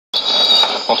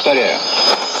Повторяю.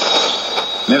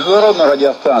 Международную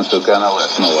радиостанцию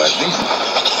КНЛС «Новая жизнь»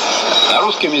 на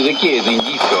русском языке из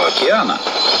Индийского океана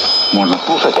можно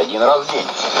слушать один раз в день.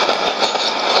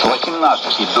 С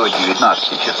 18 до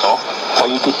 19 часов по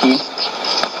UTC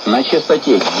на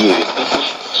частоте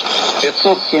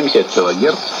 9570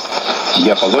 кГц в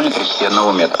диапазоне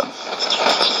 31 метра.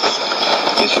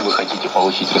 Если вы хотите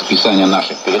получить расписание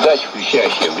наших передач,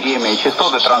 включающее время и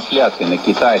частоты трансляции на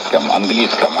китайском,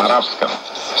 английском, арабском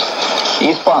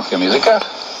и испанском языках,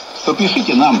 то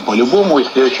пишите нам по любому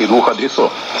из следующих двух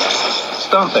адресов.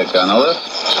 Станция КНЛС,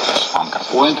 Anchor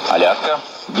Point, Аляска,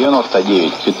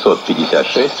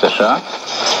 99556, США,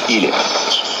 или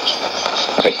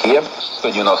Россия,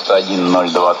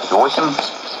 191028,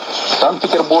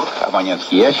 Санкт-Петербург,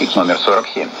 абонентский ящик номер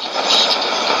 47.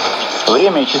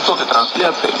 Время и частоты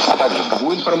трансляции, а также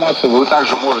другую информацию вы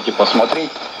также можете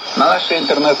посмотреть на нашей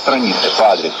интернет-странице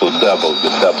по адресу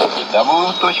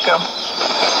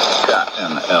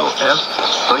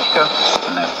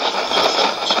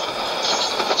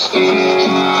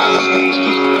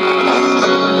www.knls.net.